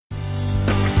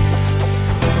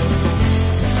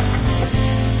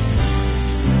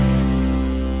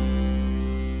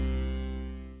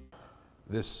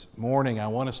This morning, I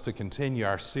want us to continue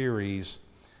our series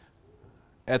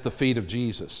at the feet of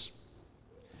Jesus.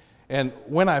 And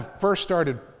when I first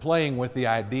started playing with the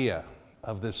idea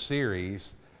of this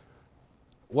series,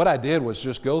 what I did was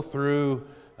just go through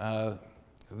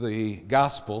the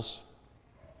Gospels,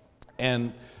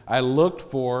 and I looked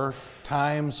for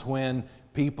times when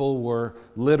people were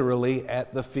literally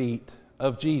at the feet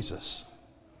of Jesus.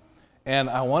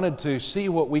 And I wanted to see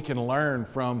what we can learn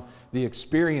from the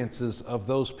experiences of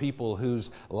those people whose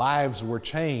lives were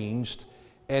changed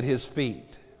at His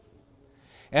feet.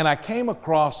 And I came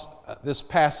across this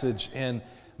passage in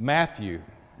Matthew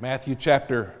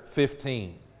chapter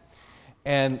 15.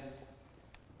 And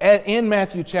in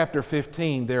Matthew chapter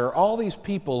 15, there are all these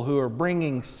people who are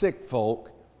bringing sick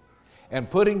folk and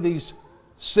putting these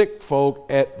sick folk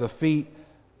at the feet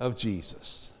of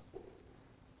Jesus.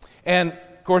 And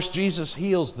of course, Jesus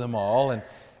heals them all. And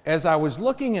as I was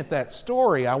looking at that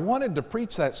story, I wanted to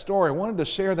preach that story. I wanted to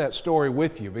share that story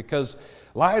with you because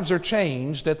lives are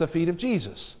changed at the feet of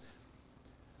Jesus.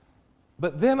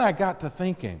 But then I got to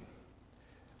thinking,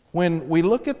 when we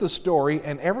look at the story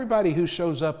and everybody who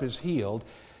shows up is healed,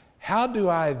 how do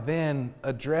I then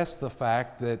address the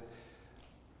fact that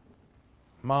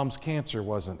Mom's cancer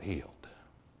wasn't healed?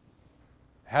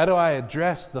 How do I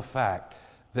address the fact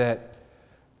that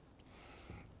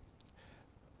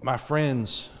my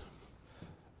friend's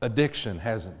addiction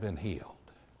hasn't been healed?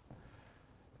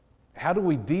 How do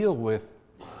we deal with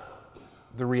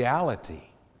the reality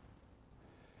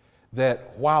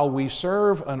that while we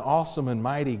serve an awesome and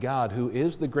mighty God who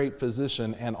is the great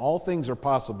physician and all things are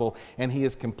possible and He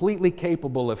is completely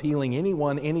capable of healing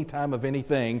anyone, anytime of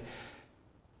anything,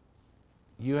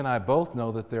 you and I both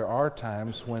know that there are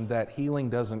times when that healing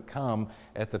doesn't come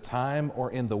at the time or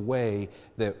in the way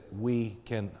that we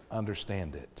can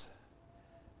understand it.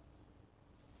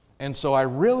 And so I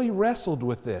really wrestled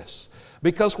with this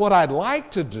because what I'd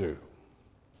like to do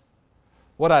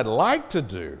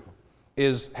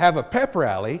is have a pep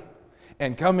rally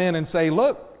and come in and say,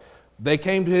 look, they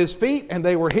came to His feet and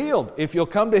they were healed. If you'll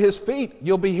come to His feet,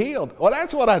 you'll be healed. Well,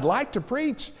 that's what I'd like to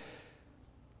preach.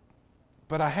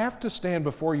 But I have to stand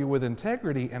before you with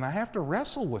integrity, and I have to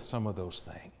wrestle with some of those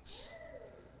things.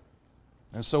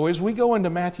 And so as we go into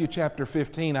Matthew chapter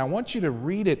 15, I want you to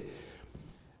read it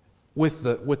with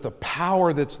the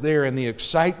power that's there and the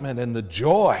excitement and the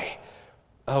joy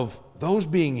of those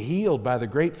being healed by the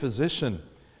great physician.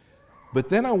 But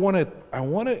then I want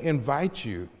to invite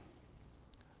you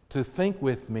to think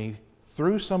with me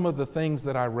through some of the things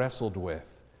that I wrestled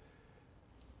with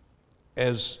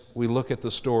as we look at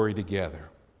the story together.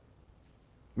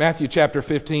 Matthew chapter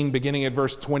 15, beginning at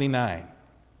verse 29.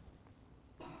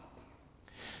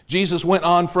 Jesus went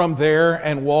on from there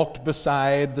and walked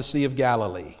beside the Sea of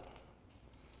Galilee.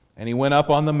 And He went up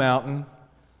on the mountain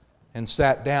and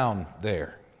sat down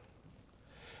there.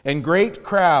 And great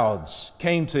crowds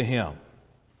came to Him,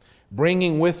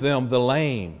 bringing with them the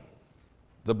lame,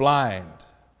 the blind,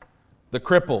 the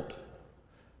crippled,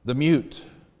 the mute,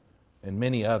 and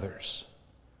many others.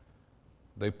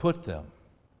 They put them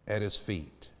at His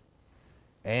feet,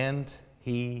 and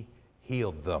He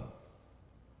healed them.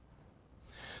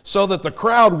 So that the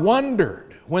crowd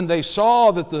wondered when they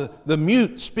saw that the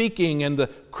mute speaking and the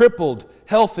crippled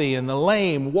healthy and the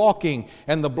lame walking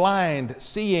and the blind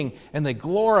seeing, and they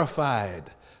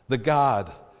glorified the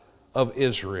God of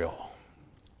Israel.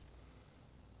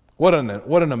 What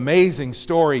an amazing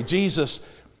story. Jesus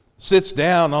sits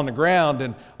down on the ground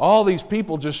and all these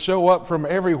people just show up from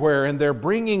everywhere, and they're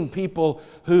bringing people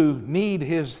who need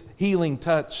His healing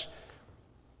touch.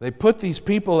 They put these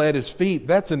people at His feet.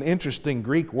 That's an interesting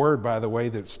Greek word, by the way,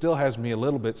 that still has me a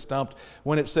little bit stumped.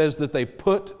 When it says that they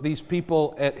put these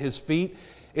people at His feet,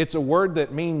 it's a word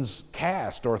that means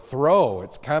cast or throw.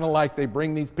 It's kind of like they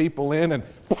bring these people in and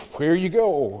poof, here you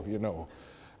go, you know.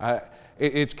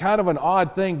 It's kind of an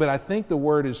odd thing, but I think the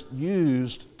word is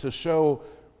used to show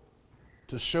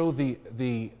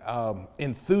the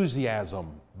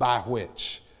enthusiasm by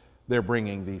which they're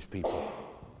bringing these people.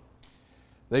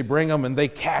 They bring them and they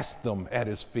cast them at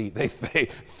His feet. They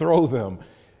throw them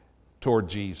toward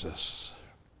Jesus.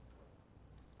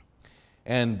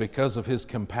 And because of His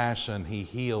compassion, He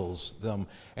heals them.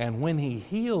 And when He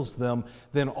heals them,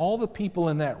 then all the people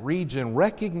in that region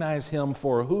recognize Him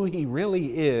for who He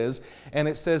really is. And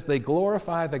it says they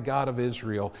glorify the God of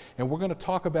Israel. And we're going to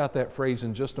talk about that phrase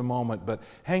in just a moment, but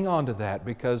hang on to that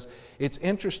because it's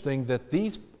interesting that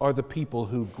these are the people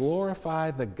who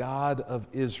glorify the God of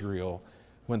Israel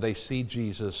when they see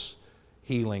Jesus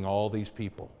healing all these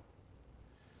people.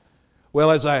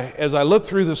 Well, as I looked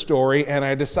through the story, and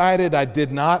I decided I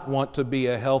did not want to be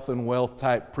a health and wealth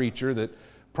type preacher that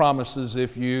promises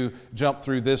if you jump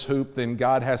through this hoop, then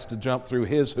God has to jump through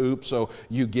his hoop so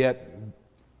you get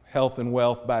health and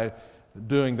wealth by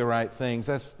doing the right things.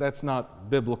 That's not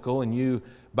biblical, and you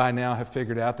by now have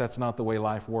figured out that's not the way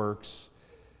life works.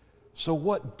 So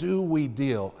what do we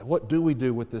do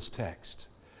with this text?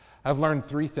 I've learned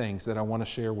 3 things that I want to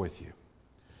share with you.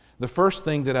 The first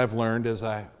thing that I've learned as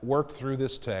I worked through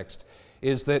this text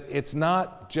is that it's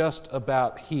not just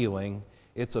about healing,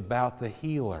 it's about the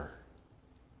healer.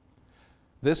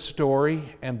 This story,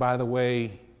 and by the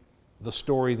way, the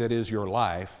story that is your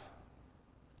life,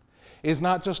 is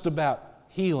not just about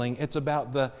healing, it's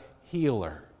about the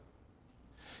healer.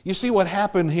 You see what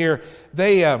happened here,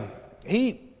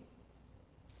 he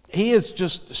is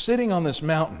just sitting on this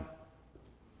mountain.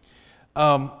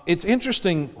 It's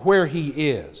interesting where he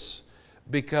is,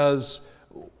 because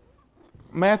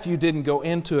Matthew didn't go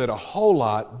into it a whole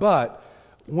lot, but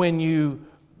when you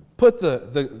put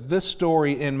this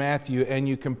story in Matthew and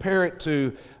you compare it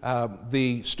to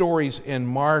the stories in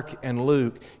Mark and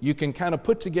Luke, you can kind of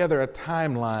put together a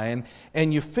timeline,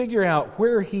 and you figure out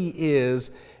where he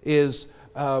is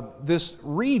this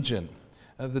region,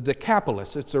 the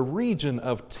Decapolis. It's a region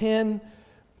of 10,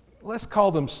 let's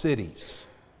call them cities.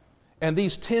 And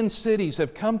these 10 cities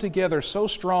have come together so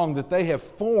strong that they have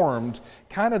formed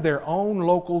kind of their own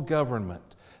local government.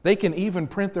 They can even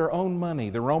print their own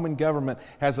money. The Roman government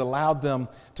has allowed them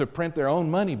to print their own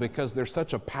money because they're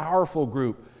such a powerful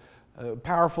group, a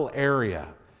powerful area.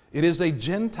 It is a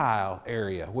Gentile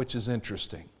area, which is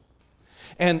interesting.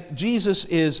 And Jesus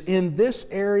is in this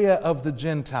area of the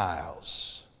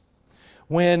Gentiles.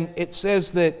 When it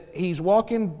says that he's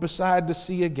walking beside the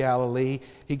Sea of Galilee,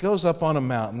 he goes up on a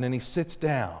mountain and he sits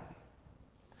down.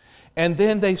 And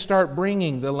then they start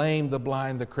bringing the lame, the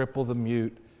blind, the crippled, the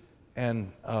mute,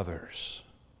 and others.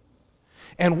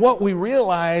 And what we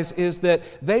realize is that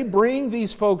they bring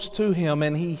these folks to him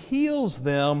and he heals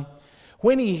them.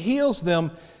 When he heals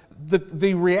them,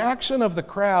 the reaction of the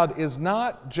crowd is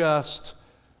not just,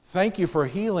 "Thank you for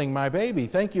healing my baby.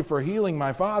 Thank you for healing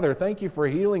my father. Thank you for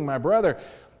healing my brother."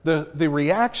 The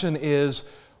reaction is,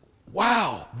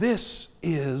 "Wow, this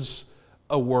is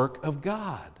a work of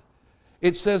God."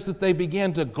 It says that they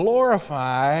began to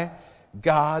glorify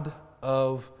God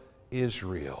of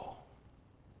Israel.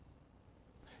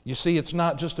 You see, it's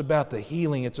not just about the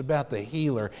healing, it's about the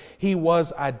healer. He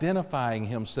was identifying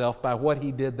himself by what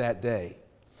he did that day.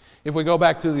 If we go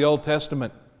back to the Old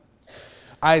Testament,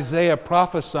 Isaiah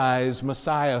prophesies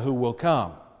Messiah who will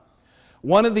come.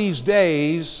 One of these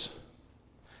days,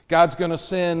 God's going to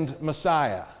send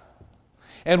Messiah.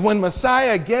 And when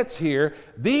Messiah gets here,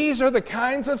 these are the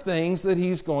kinds of things that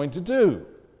he's going to do.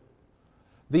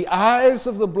 The eyes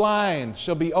of the blind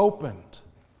shall be opened,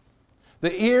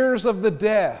 the ears of the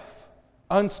deaf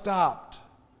unstopped.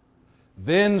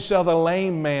 Then shall the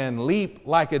lame man leap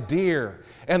like a deer,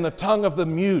 and the tongue of the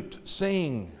mute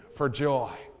sing for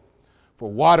joy. For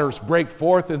waters break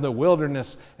forth in the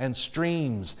wilderness and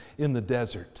streams in the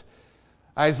desert.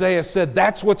 Isaiah said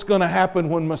that's what's going to happen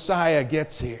when Messiah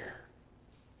gets here.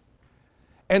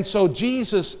 And so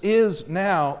Jesus is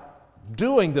now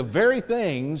doing the very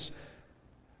things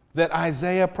that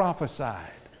Isaiah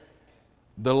prophesied.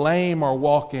 The lame are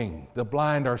walking, the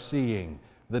blind are seeing,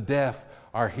 the deaf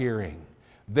are hearing,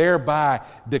 thereby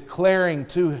declaring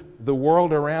to the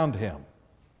world around him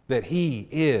that he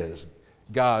is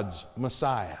God's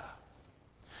Messiah.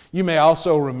 You may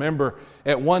also remember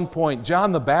at one point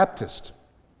John the Baptist.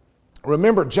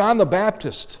 Remember, John the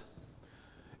Baptist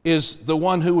is the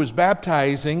one who was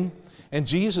baptizing, and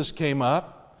Jesus came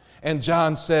up, and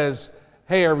John says,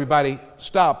 "Hey everybody,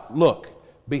 stop, look,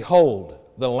 behold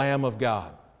the Lamb of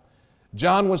God."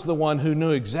 John was the one who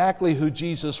knew exactly who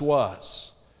Jesus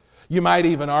was. You might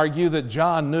even argue that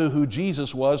John knew who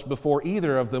Jesus was before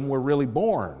either of them were really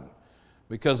born,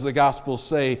 because the Gospels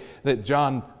say that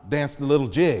John danced a little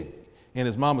jig in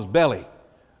his mama's belly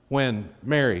when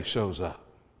Mary shows up.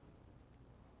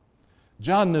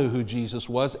 John knew who Jesus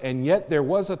was, and yet there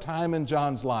was a time in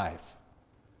John's life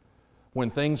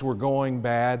when things were going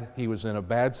bad. He was in a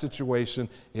bad situation.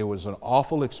 It was an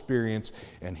awful experience,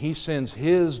 and he sends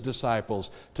his disciples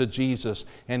to Jesus,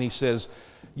 and he says,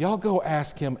 "Y'all go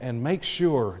ask him and make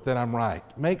sure that I'm right.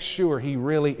 Make sure he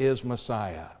really is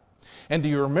Messiah." And do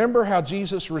you remember how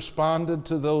Jesus responded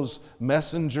to those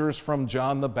messengers from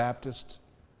John the Baptist?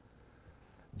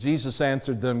 Jesus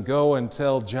answered them, "Go and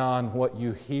tell John what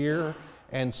you hear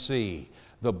and see.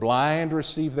 The blind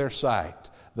receive their sight,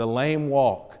 the lame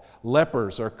walk,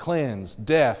 lepers are cleansed,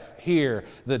 deaf hear,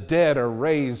 the dead are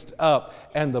raised up,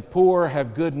 and the poor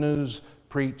have good news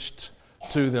preached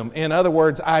to them. In other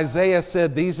words, Isaiah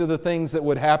said these are the things that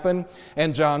would happen,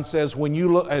 and John says,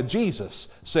 Jesus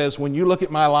says, when you look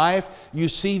at my life, you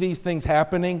see these things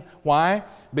happening. Why?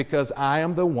 Because I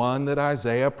am the one that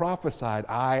Isaiah prophesied.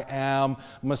 I am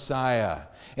Messiah.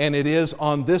 And it is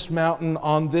on this mountain,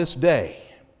 on this day,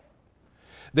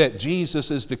 that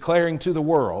Jesus is declaring to the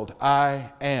world, I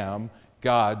am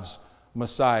God's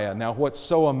Messiah. Now, what's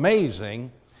so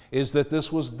amazing is that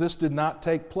this did not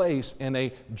take place in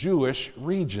a Jewish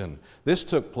region. This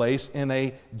took place in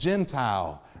a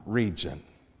Gentile region.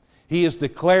 He is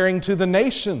declaring to the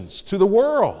nations, to the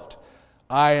world,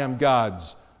 I am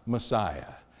God's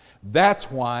Messiah. That's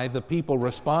why the people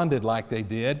responded like they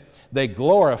did. They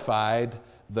glorified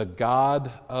the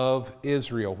God of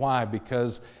Israel. Why?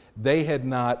 Because they're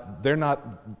not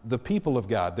the people of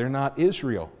God. They're not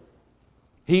Israel.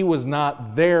 He was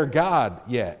not their God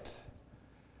yet.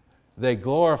 They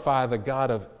glorify the God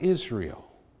of Israel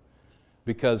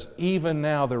because even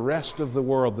now the rest of the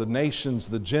world, the nations,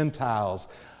 the Gentiles,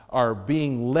 are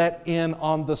being let in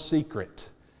on the secret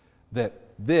that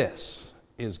this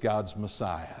is God's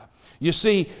Messiah. You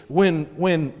see, when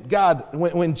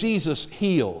Jesus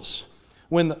heals,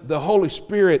 when the Holy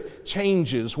Spirit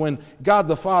changes, when God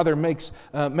the Father makes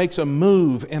a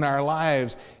move in our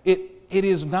lives, it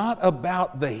is not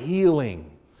about the healing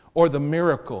or the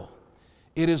miracle.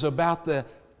 It is about the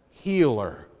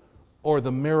healer or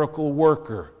the miracle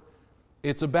worker.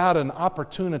 It's about an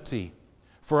opportunity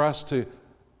for us to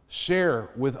share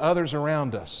with others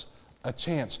around us a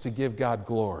chance to give God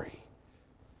glory.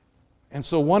 And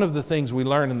so one of the things we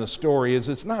learn in the story is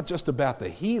it's not just about the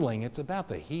healing, it's about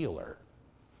the healer.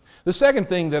 The second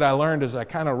thing that I learned as I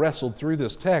kind of wrestled through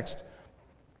this text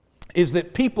is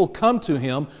that people come to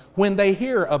him when they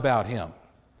hear about him.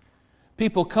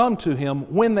 People come to him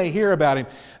when they hear about him.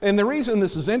 And the reason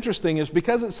this is interesting is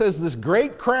because it says this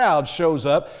great crowd shows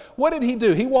up. What did he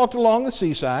do? He walked along the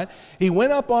seaside. He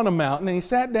went up on a mountain and he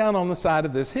sat down on the side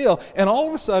of this hill. And all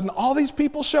of a sudden, all these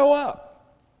people show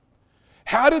up.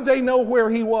 How did they know where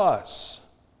he was?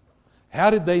 How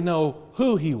did they know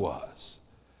who he was?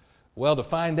 Well, to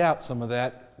find out some of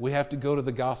that, we have to go to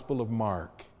the Gospel of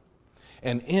Mark.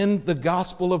 And in the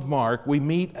Gospel of Mark, we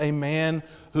meet a man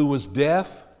who was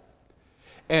deaf,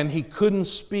 and he couldn't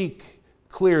speak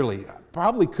clearly,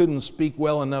 probably couldn't speak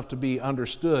well enough to be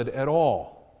understood at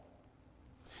all.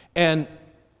 And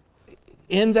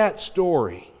in that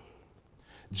story,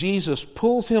 Jesus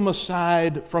pulls him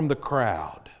aside from the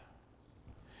crowd,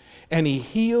 and he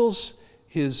heals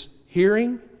his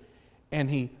hearing, and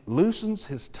he loosens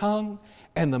his tongue,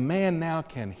 and the man now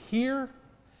can hear,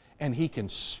 and he can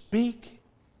speak.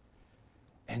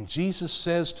 And Jesus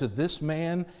says to this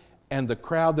man and the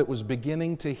crowd that was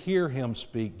beginning to hear him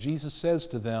speak, Jesus says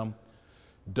to them,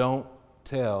 don't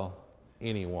tell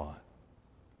anyone.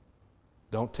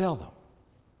 Don't tell them.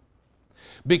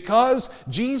 Because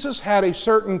Jesus had a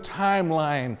certain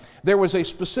timeline, there was a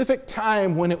specific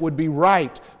time when it would be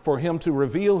right for him to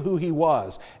reveal who he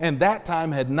was. And that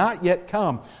time had not yet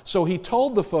come. So he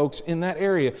told the folks in that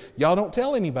area, y'all don't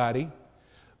tell anybody.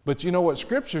 But you know what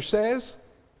Scripture says?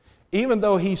 Even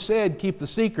though he said keep the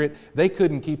secret, they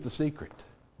couldn't keep the secret.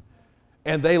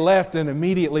 And they left and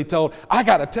immediately told, I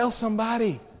got to tell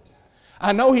somebody.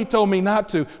 I know he told me not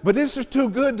to, but this is too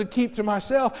good to keep to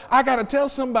myself. I got to tell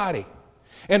somebody.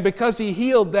 And because he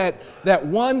healed that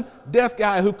one deaf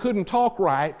guy who couldn't talk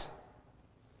right,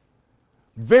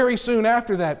 very soon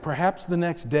after that, perhaps the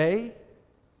next day,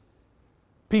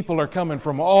 people are coming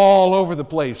from all over the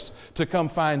place to come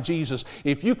find Jesus.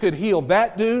 If you could heal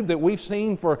that dude that we've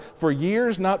seen for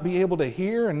years not be able to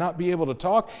hear and not be able to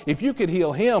talk, if you could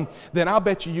heal him, then I'll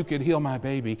bet you could heal my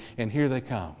baby. And here they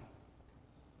come.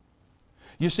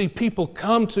 You see, people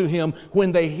come to him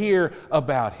when they hear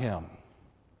about him.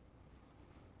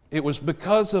 It was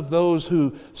because of those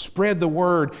who spread the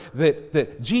word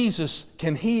that Jesus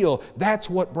can heal. That's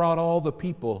what brought all the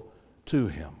people to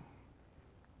him.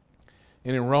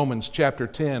 And in Romans chapter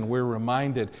 10, we're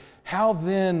reminded, how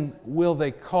then will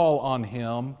they call on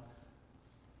him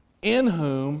in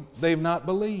whom they've not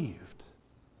believed?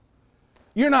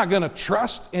 You're not going to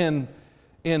trust in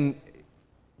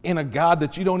a God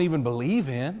that you don't even believe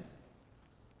in.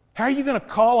 How are you going to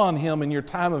call on him in your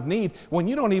time of need when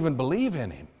you don't even believe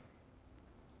in him?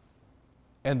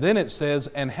 And then it says,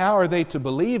 and how are they to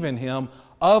believe in him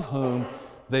of whom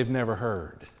they've never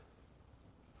heard?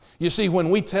 You see, when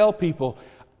we tell people,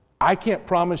 I can't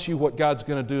promise you what God's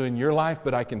going to do in your life,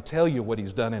 but I can tell you what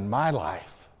he's done in my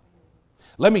life.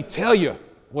 Let me tell you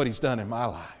what he's done in my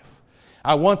life.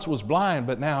 I once was blind,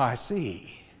 but now I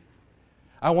see.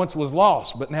 I once was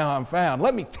lost, but now I'm found.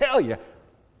 Let me tell you,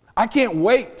 I can't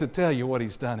wait to tell you what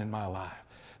He's done in my life.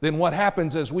 Then what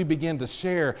happens as we begin to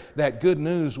share that good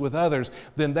news with others,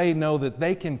 then they know that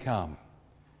they can come.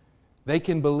 They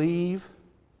can believe.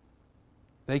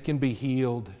 They can be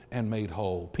healed and made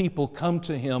whole. People come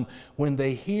to Him when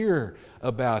they hear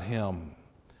about Him.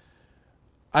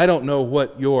 I don't know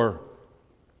what your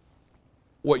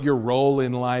role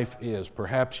in life is.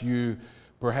 Perhaps you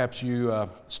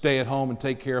stay at home and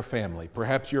take care of family.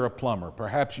 Perhaps you're a plumber.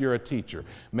 Perhaps you're a teacher.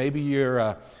 Maybe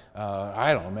you're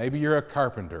maybe you're a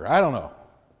carpenter. I don't know.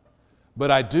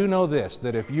 But I do know this,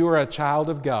 that if you are a child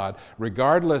of God,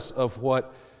 regardless of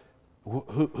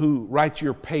who writes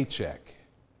your paycheck,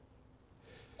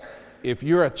 if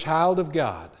you're a child of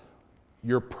God,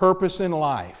 your purpose in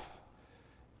life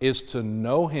is to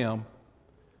know Him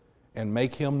and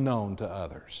make Him known to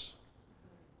others.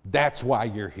 That's why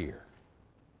you're here.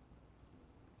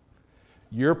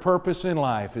 Your purpose in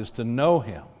life is to know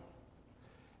Him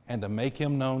and to make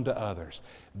Him known to others.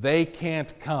 They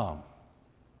can't come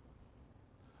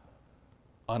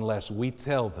unless we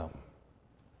tell them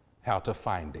how to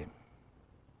find Him.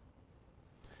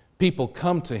 People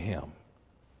come to Him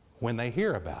when they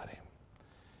hear about Him.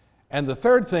 And the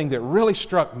third thing that really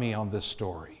struck me on this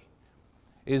story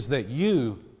is that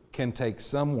you can take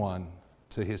someone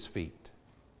to His feet.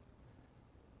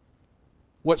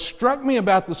 What struck me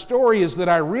about the story is that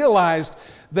I realized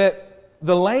that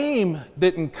the lame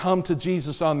didn't come to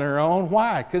Jesus on their own.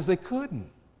 Why? Because they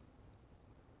couldn't.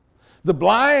 The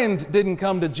blind didn't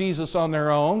come to Jesus on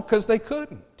their own because they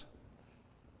couldn't.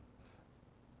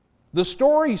 The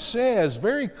story says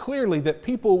very clearly that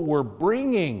people were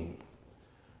bringing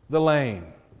the lame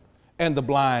and the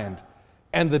blind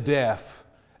and the deaf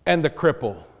and the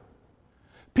cripple.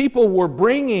 People were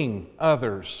bringing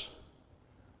others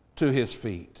to His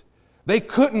feet. They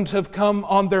couldn't have come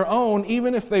on their own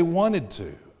even if they wanted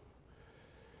to.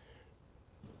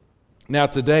 Now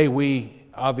today we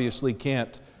obviously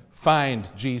can't find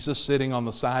Jesus sitting on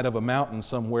the side of a mountain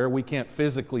somewhere. We can't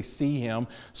physically see Him,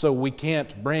 so we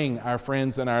can't bring our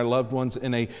friends and our loved ones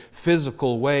in a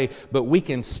physical way, but we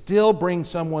can still bring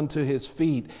someone to His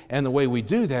feet, and the way we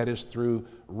do that is through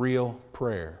real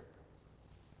prayer.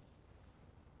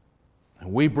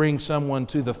 And we bring someone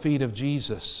to the feet of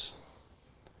Jesus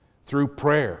through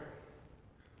prayer.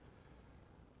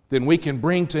 Then we can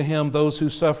bring to Him those who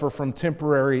suffer from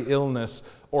temporary illness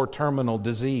or terminal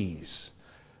disease.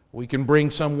 We can bring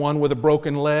someone with a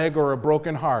broken leg or a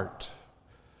broken heart.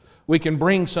 We can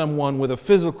bring someone with a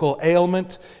physical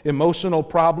ailment, emotional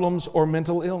problems, or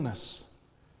mental illness.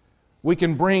 We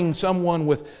can bring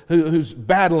someone who's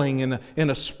battling in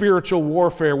a spiritual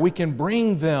warfare. We can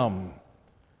bring them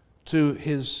to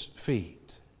His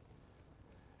feet.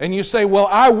 And you say, well,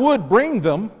 I would bring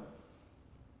them,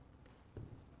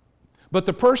 but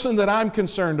the person that I'm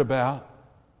concerned about,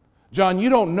 John, you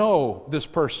don't know this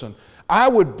person. I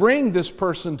would bring this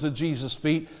person to Jesus'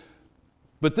 feet,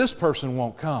 but this person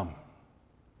won't come.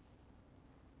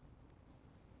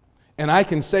 And I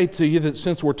can say to you that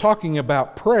since we're talking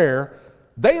about prayer,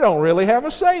 they don't really have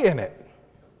a say in it.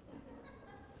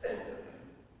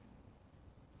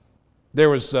 There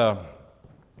was a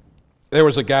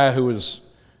guy who was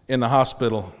in the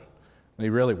hospital, and he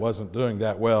really wasn't doing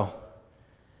that well.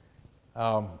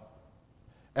 And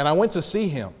I went to see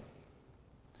him.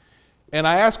 And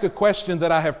I asked a question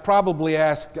that I have probably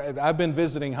asked. I've been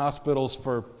visiting hospitals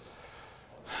for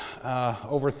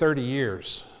over 30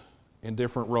 years in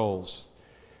different roles.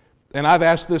 And I've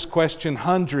asked this question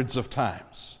hundreds of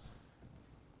times.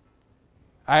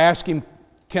 I ask him,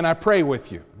 can I pray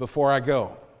with you before I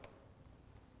go?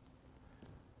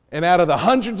 And out of the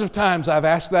hundreds of times I've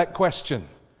asked that question,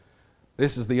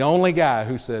 this is the only guy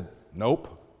who said,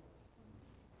 nope.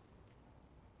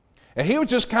 And he was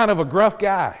just kind of a gruff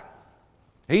guy.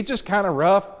 He's just kind of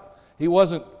rough. He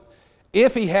wasn't,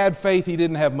 if he had faith, he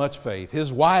didn't have much faith.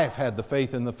 His wife had the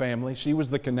faith in the family. She was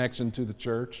the connection to the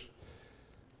church.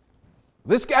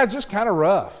 This guy's just kind of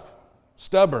rough,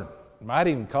 stubborn. Might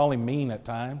even call him mean at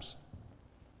times.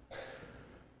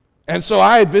 And so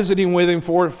I had visited with him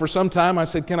for some time. I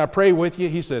said, can I pray with you?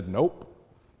 He said, nope.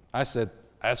 I said,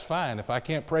 that's fine. If I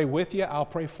can't pray with you, I'll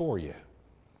pray for you.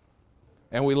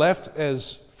 And we left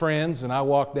as friends, and I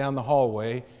walked down the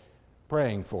hallway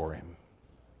praying for him.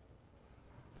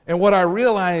 And what I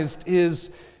realized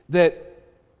is that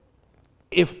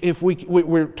if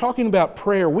we're talking about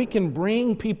prayer, we can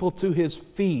bring people to His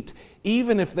feet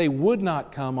even if they would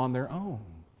not come on their own.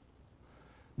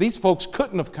 These folks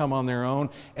couldn't have come on their own,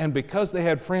 and because they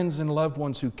had friends and loved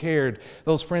ones who cared,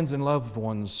 those friends and loved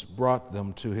ones brought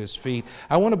them to his feet.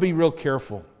 I want to be real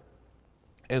careful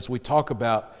as we talk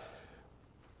about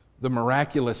the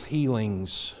miraculous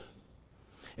healings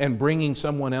and bringing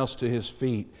someone else to his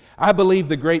feet. I believe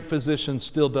the great physician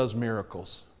still does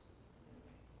miracles.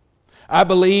 I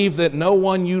believe that no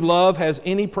one you love has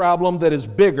any problem that is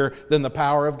bigger than the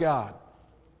power of God.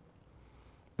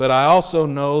 But I also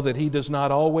know that he does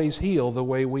not always heal the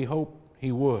way we hope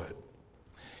he would.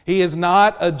 He is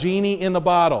not a genie in a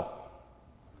bottle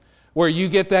where you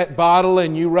get that bottle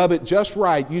and you rub it just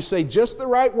right. You say just the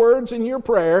right words in your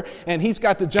prayer and he's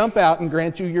got to jump out and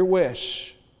grant you your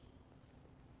wish.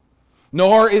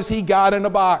 Nor is he God in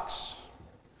a box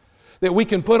that we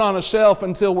can put on a shelf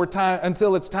until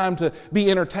it's time to be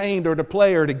entertained or to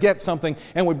play or to get something,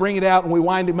 and we bring it out and we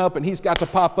wind him up and he's got to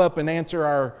pop up and answer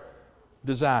our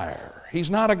desire.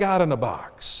 He's not a God in a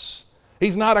box.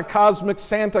 He's not a cosmic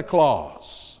Santa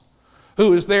Claus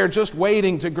who is there just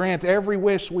waiting to grant every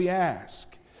wish we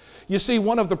ask. You see,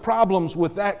 one of the problems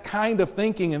with that kind of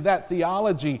thinking and that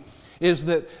theology is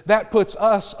that puts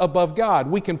us above God.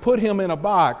 We can put him in a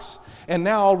box, and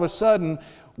now all of a sudden,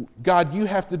 God, you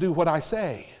have to do what I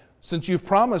say. Since you've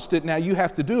promised it, now you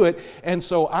have to do it. And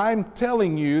so I'm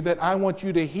telling you that I want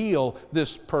you to heal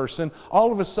this person.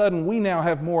 All of a sudden, we now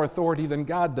have more authority than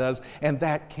God does, and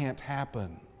that can't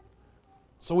happen.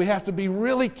 So we have to be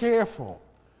really careful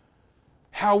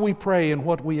how we pray and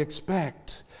what we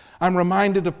expect. I'm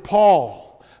reminded of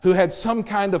Paul, who had some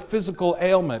kind of physical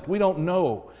ailment. We don't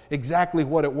know exactly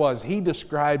what it was. He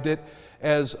described it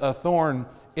as a thorn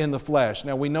in the flesh.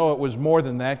 Now we know it was more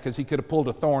than that because he could have pulled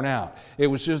a thorn out. It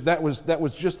was just that was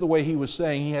just the way he was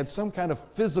saying. He had some kind of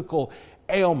physical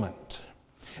ailment.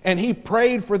 And he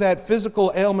prayed for that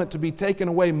physical ailment to be taken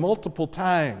away multiple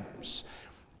times.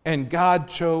 And God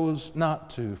chose not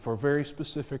to for very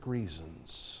specific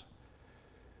reasons.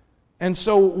 And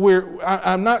so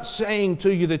I'm not saying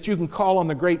to you that you can call on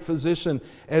the great physician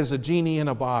as a genie in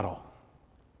a bottle.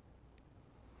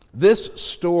 This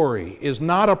story is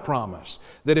not a promise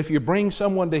that if you bring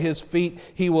someone to his feet,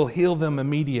 he will heal them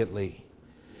immediately.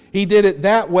 He did it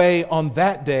that way on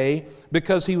that day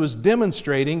because he was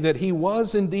demonstrating that he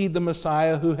was indeed the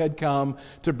Messiah who had come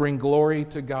to bring glory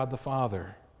to God the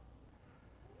Father.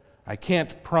 I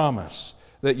can't promise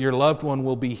that your loved one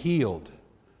will be healed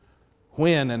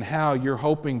when and how you're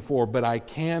hoping for, but I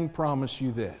can promise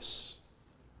you this.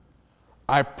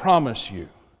 I promise you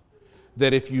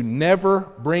that if you never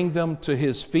bring them to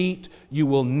his feet, you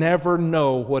will never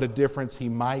know what a difference he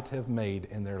might have made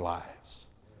in their lives.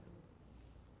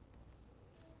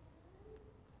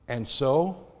 And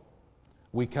so,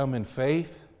 we come in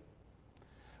faith,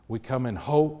 we come in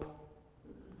hope,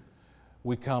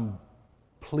 we come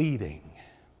pleading.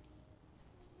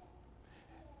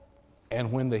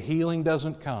 And when the healing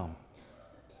doesn't come,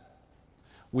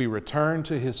 we return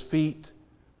to his feet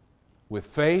with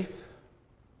faith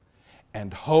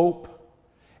and hope,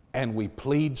 and we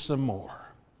plead some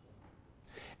more.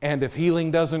 And if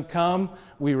healing doesn't come,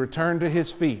 we return to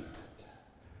his feet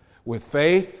with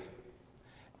faith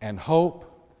and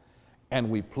hope, and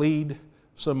we plead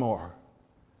some more.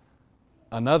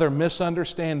 Another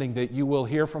misunderstanding that you will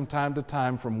hear from time to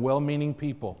time from well-meaning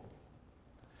people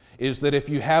is that if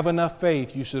you have enough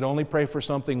faith, you should only pray for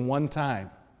something one time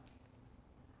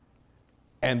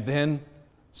and then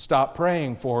stop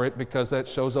praying for it because that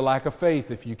shows a lack of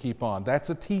faith if you keep on. That's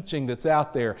a teaching that's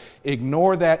out there.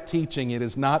 Ignore that teaching. It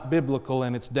is not biblical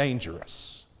and it's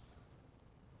dangerous.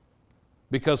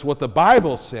 Because what the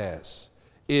Bible says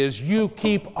is you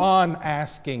keep on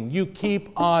asking, you keep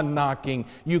on knocking,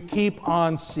 you keep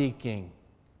on seeking.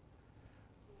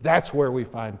 That's where we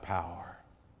find power.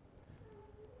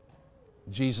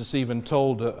 Jesus even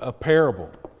told a parable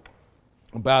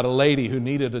about a lady who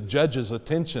needed a judge's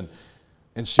attention.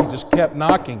 And she just kept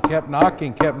knocking.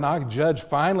 Judge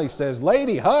finally says,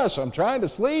 "Lady, hush, I'm trying to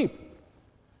sleep."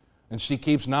 And she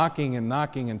keeps knocking and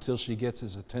knocking until she gets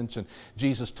his attention.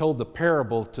 Jesus told the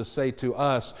parable to say to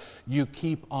us, you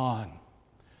keep on.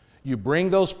 You bring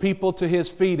those people to his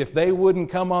feet. If they wouldn't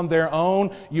come on their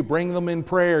own, you bring them in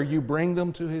prayer. You bring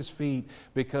them to his feet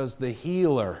because the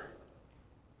healer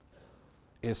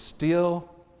is still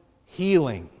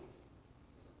healing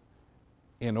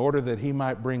in order that he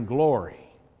might bring glory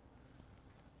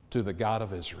to the God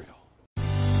of Israel.